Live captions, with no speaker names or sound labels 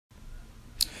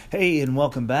Hey, and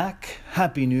welcome back.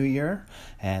 Happy New Year,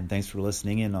 and thanks for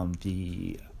listening in on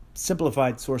the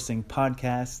Simplified Sourcing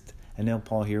Podcast. Anil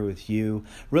Paul here with you.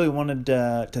 Really wanted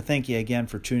to thank you again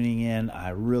for tuning in. I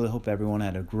really hope everyone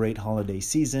had a great holiday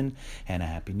season and a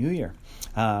Happy New Year.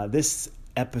 This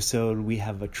episode, we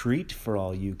have a treat for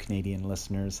all you Canadian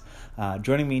listeners.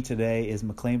 Joining me today is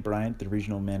McLean Bryant, the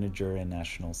Regional Manager and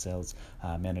National Sales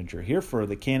Manager here for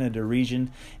the Canada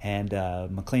region. And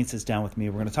McLean sits down with me.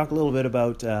 We're going to talk a little bit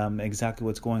about exactly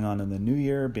what's going on in the new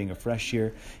year, being a fresh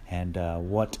year, and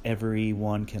what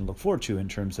everyone can look forward to in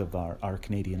terms of our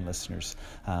Canadian listeners,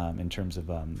 in terms of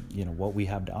what we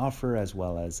have to offer, as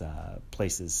well as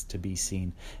places to be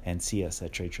seen and see us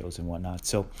at trade shows and whatnot.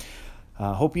 So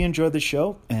hope you enjoyed the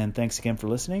show, and thanks again for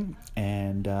listening.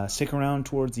 And stick around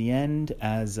towards the end,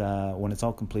 as when it's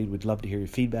all complete, we'd love to hear your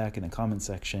feedback in the comment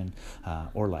section,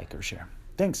 or like or share.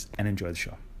 Thanks, and enjoy the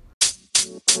show.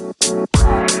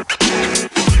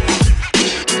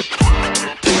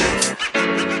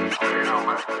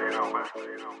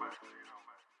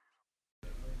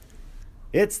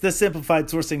 It's the Simplified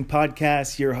Sourcing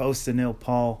Podcast. Your host, Anil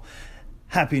Paul.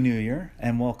 Happy New Year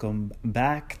and welcome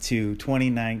back to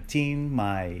 2019.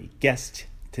 My guest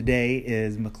today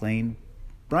is McLean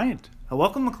Bryant.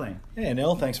 Welcome, McLean. Hey,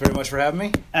 Neil. Thanks very much for having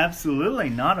me. Absolutely,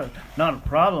 not a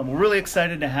problem. We're really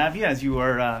excited to have you, as you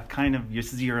are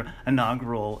this is your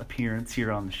inaugural appearance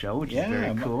here on the show, which is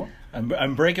very cool.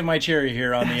 I'm breaking my cherry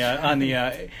here on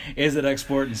the Is It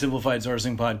Export and Simplified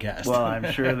Sourcing Podcast. Well, I'm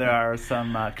sure there are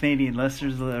some Canadian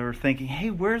listeners that are thinking, "Hey,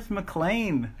 where's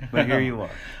McLean?" But here you are.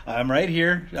 I'm right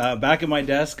here, back at my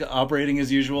desk, operating as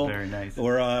usual. Very nice.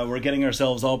 We're getting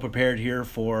ourselves all prepared here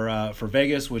for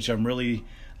Vegas, which I'm really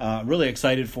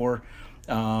excited for.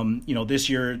 This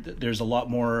year there's a lot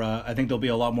more, I think there'll be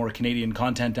a lot more Canadian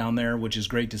content down there, which is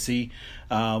great to see,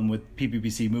 with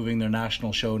PPPC moving their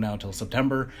national show now till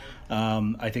September.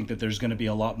 I think that there's going to be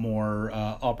a lot more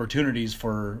opportunities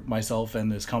for myself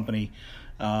and this company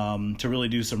to really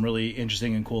do some really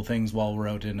interesting and cool things while we're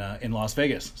out in Las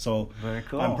Vegas. So very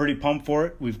cool. I'm pretty pumped for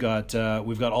it. We've got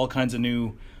all kinds of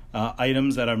new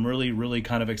items that I'm really, really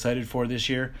kind of excited for this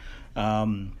year.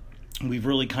 We've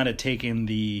really kind of taken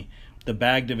the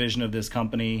bag division of this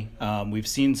company. We've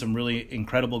seen some really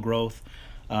incredible growth.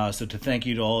 So to thank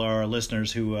you to all our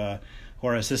listeners who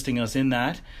are assisting us in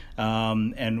that.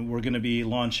 And we're going to be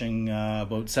launching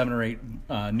about 7 or 8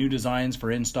 new designs for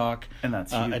in-stock, and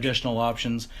that's huge. Additional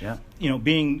options. Yeah.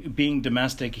 Being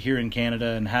domestic here in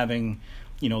Canada and having,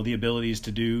 the abilities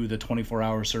to do the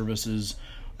 24-hour services,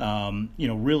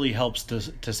 really helps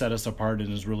to set us apart, and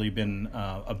has really been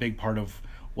a big part of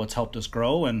what's helped us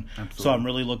grow. And Absolutely. So I'm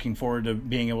really looking forward to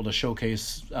being able to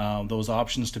showcase those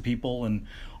options to people and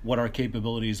what our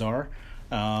capabilities are.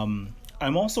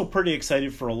 I'm also pretty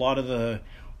excited for a lot of the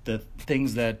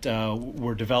things that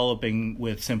we're developing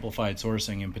with Simplified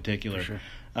Sourcing in particular. For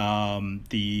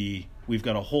sure. We've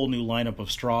got a whole new lineup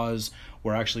of straws.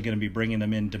 We're actually going to be bringing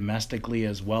them in domestically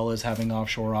as well as having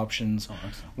offshore options,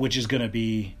 which is going to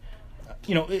be,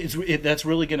 that's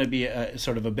really going to be a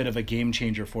sort of a bit of a game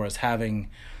changer for us, having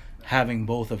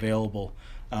both available.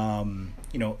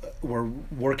 We're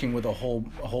working with a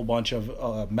whole bunch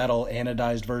of metal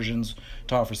anodized versions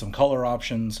to offer some color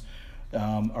options.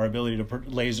 Our ability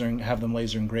to have them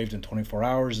laser engraved in 24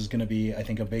 hours is going to be, I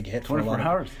think, a big hit. 24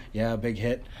 hours? Yeah, a big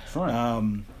hit.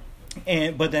 Excellent.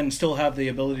 But then still have the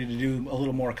ability to do a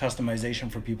little more customization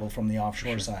for people from the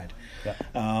offshore side.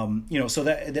 Yeah. So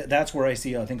that's where I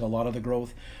see, I think, a lot of the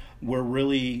growth. We're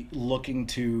really looking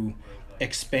to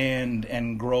expand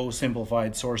and grow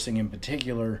Simplified Sourcing in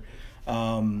particular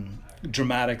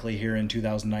dramatically here in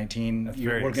 2019.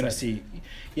 We're going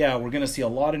to see a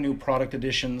lot of new product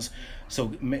additions.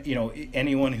 So,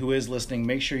 anyone who is listening,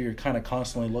 make sure you're kind of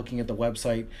constantly looking at the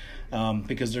website,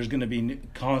 because there's going to be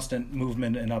constant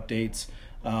movement and updates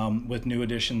with new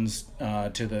additions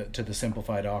to the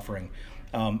Simplified offering.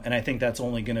 And I think that's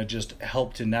only going to just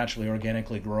help to naturally,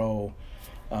 organically grow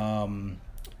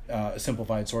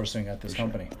Simplified Sourcing at this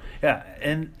company. Yeah,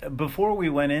 and before we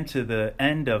went into the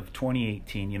end of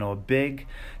 2018, a big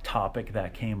topic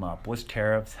that came up was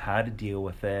tariffs, how to deal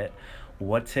with it,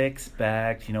 what to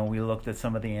expect. We looked at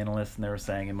some of the analysts, and they were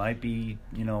saying it might be,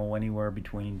 anywhere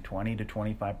between 20 to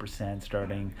 25%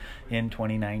 starting in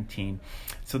 2019.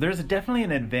 So there's definitely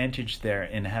an advantage there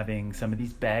in having some of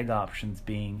these bag options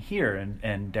being here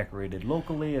and decorated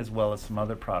locally, as well as some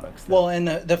other products. Well, and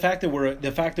the fact that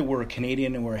we're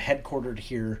Canadian and we're headquartered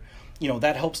here,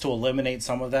 that helps to eliminate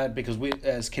some of that, because we,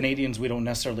 as Canadians, we don't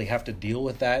necessarily have to deal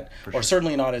with that, or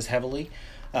certainly not as heavily.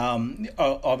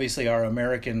 Obviously, our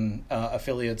American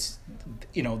affiliates,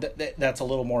 that's a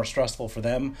little more stressful for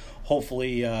them.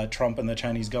 Hopefully, Trump and the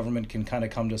Chinese government can kind of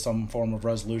come to some form of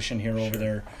resolution here over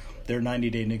their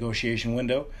 90-day negotiation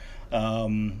window.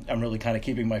 I'm really kind of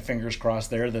keeping my fingers crossed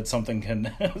there that something can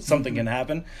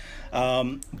happen.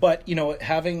 But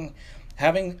having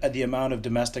the amount of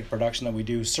domestic production that we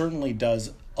do certainly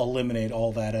does eliminate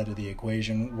all that out of the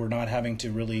equation. We're not having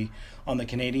to really, on the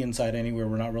Canadian side anywhere,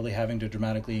 we're not really having to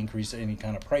dramatically increase any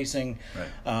kind of pricing,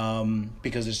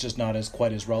 because it's just not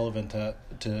quite as relevant to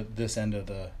this end of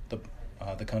the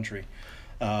country.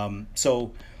 But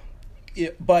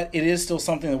it is still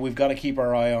something that we've got to keep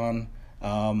our eye on.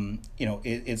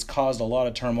 It's caused a lot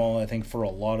of turmoil, I think, for a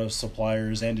lot of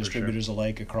suppliers and distributors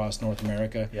alike across North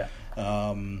America.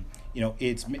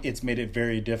 It's made it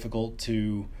very difficult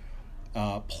to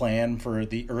plan for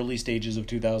the early stages of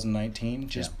 2019.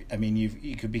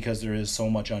 Because there is so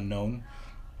much unknown.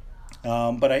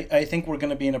 But I think we're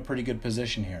going to be in a pretty good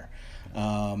position here.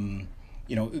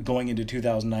 Going into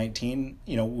 2019,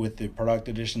 with the product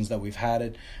additions that we've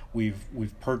had,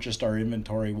 we've purchased our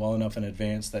inventory well enough in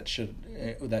advance that should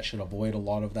avoid a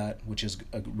lot of that, which is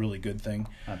a really good thing.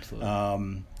 Absolutely.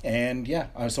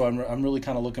 So I'm really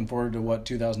kind of looking forward to what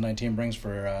 2019 brings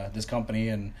for this company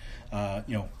and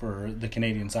for the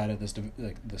Canadian side of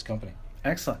this company.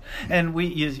 Excellent. And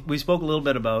we spoke a little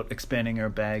bit about expanding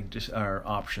our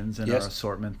options and our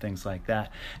assortment, things like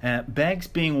that. Bags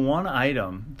being one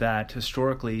item that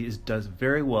historically does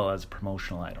very well as a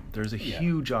promotional item. There's a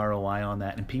huge ROI on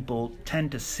that, and people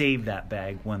tend to save that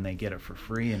bag when they get it for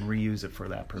free and reuse it for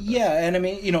that purpose. Yeah, and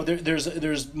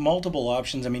there's multiple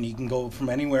options. You can go from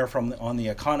anywhere from on the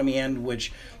economy end,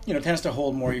 which tends to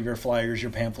hold more of your flyers,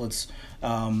 your pamphlets,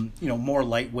 more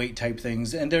lightweight type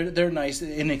things, and they're nice,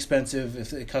 inexpensive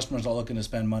if the customer's not looking to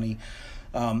spend money.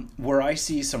 Where I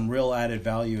see some real added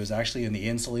value is actually in the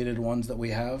insulated ones that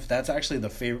we have. That's actually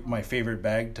my favorite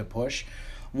bag to push.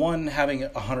 One, having a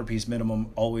 100-piece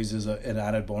minimum always is an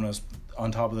added bonus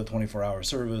on top of the 24-hour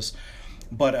service.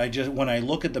 But when I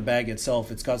look at the bag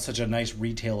itself, it's got such a nice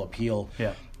retail appeal.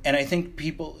 Yeah. And I think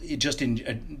people, just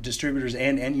in distributors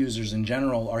and end users in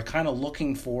general, are kind of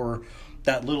looking for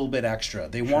that little bit extra.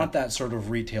 They want that sort of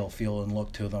retail feel and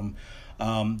look to them.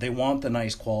 They want the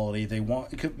nice quality. They want,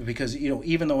 because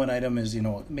even though an item is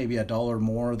maybe $1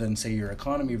 more than, say, your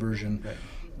economy version,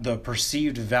 the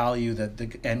perceived value that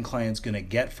the end client's going to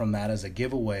get from that as a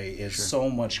giveaway is so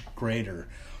much greater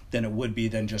than it would be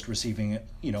than just receiving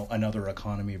another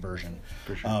economy version.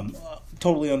 For sure.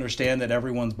 Totally understand that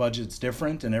everyone's budget's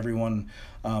different and everyone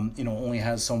only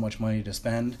has so much money to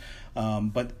spend,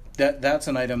 but that's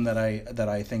an item that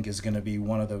I think is going to be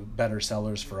one of the better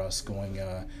sellers for us going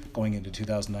into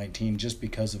 2019, just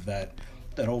because of that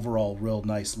overall real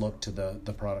nice look to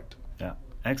the product. Yeah.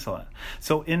 Excellent.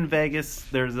 So in Vegas,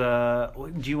 do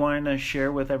you want to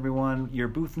share with everyone your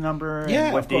booth number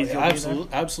and what days you'll be there?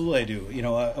 Absolutely I do.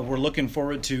 We're looking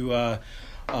forward to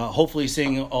hopefully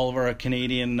seeing all of our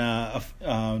Canadian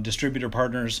distributor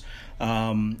partners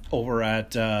over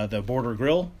at the Border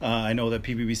Grill. I know that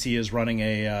PPBC is running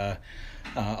a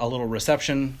little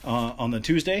reception on the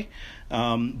Tuesday.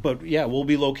 But we'll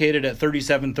be located at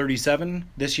 3737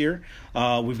 this year.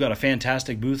 We've got a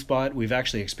fantastic booth spot. We've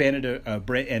actually expanded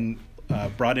brought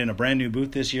in a brand new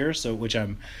booth this year, which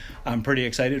I'm pretty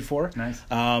excited for. Nice.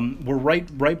 We're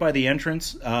right by the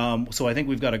entrance, so I think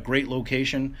we've got a great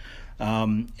location.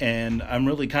 And I'm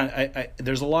really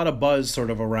there's a lot of buzz sort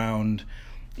of around,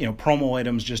 promo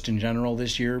items just in general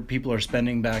this year. People are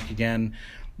spending back again.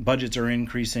 Budgets are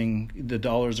increasing. The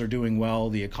dollars are doing well.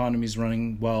 The economy's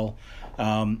running well.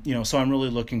 So I'm really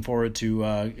looking forward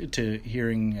to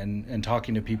hearing and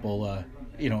talking to people,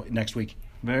 next week.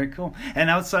 Very cool. And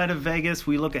outside of Vegas,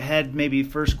 we look ahead maybe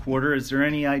first quarter. Is there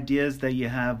any ideas that you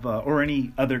have, or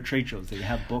any other trade shows that you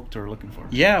have booked or looking for?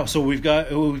 Yeah, so we've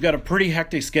got a pretty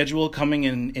hectic schedule coming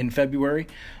in February.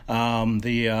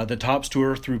 The Tops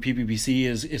Tour through PPBC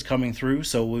is coming through,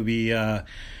 so we'll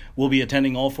be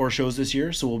attending all 4 shows this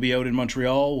year. So we'll be out in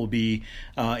Montreal, we'll be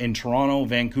in Toronto,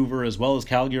 Vancouver, as well as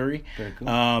Calgary. Very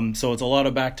cool. So it's a lot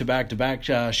of back-to-back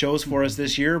shows for us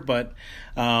this year. But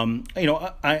I'm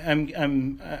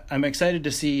excited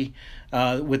to see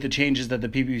with the changes that the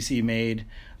PPBC made.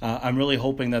 I'm really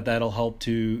hoping that'll help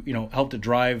to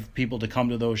drive people to come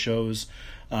to those shows.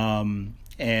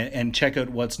 And check out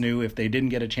what's new. If they didn't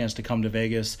get a chance to come to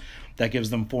Vegas, that gives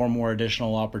them 4 more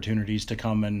additional opportunities to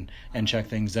come and check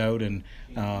things out. And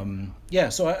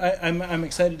so I'm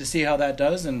excited to see how that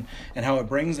does and how it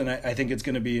brings. And I think it's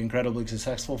going to be incredibly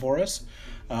successful for us.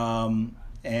 So I'm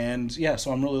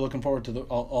really looking forward to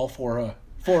all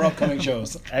 4 upcoming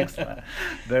shows. Excellent.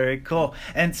 Very cool.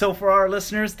 And so for our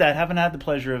listeners that haven't had the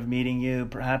pleasure of meeting you,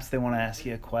 perhaps they want to ask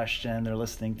you a question. They're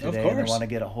listening today and they want to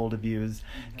get a hold of you.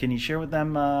 Can you share with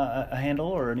them a handle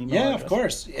or an email address? Of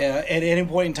course. At any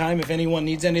point in time, if anyone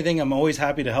needs anything, I'm always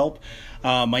happy to help.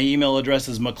 My email address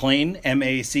is McLean,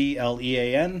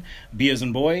 MACLEAN, B as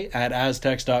in boy,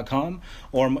 @aztecs.com.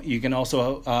 Or you can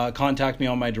also contact me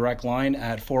on my direct line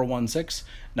at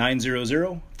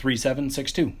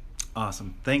 416-900-3762.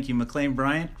 Awesome. Thank you, McLean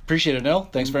Bryant. Appreciate it, Nell.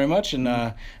 Thanks very much, and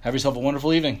have yourself a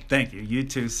wonderful evening. Thank you. You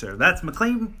too, sir. That's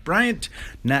McLean Bryant,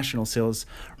 National Sales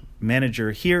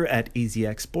Manager here at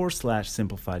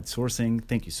EasyExport/Simplified Sourcing.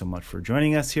 Thank you so much for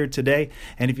joining us here today.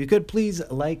 And if you could, please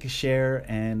like, share,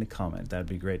 and comment. That'd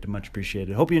be great. Much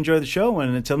appreciated. Hope you enjoy the show,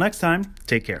 and until next time,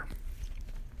 take care.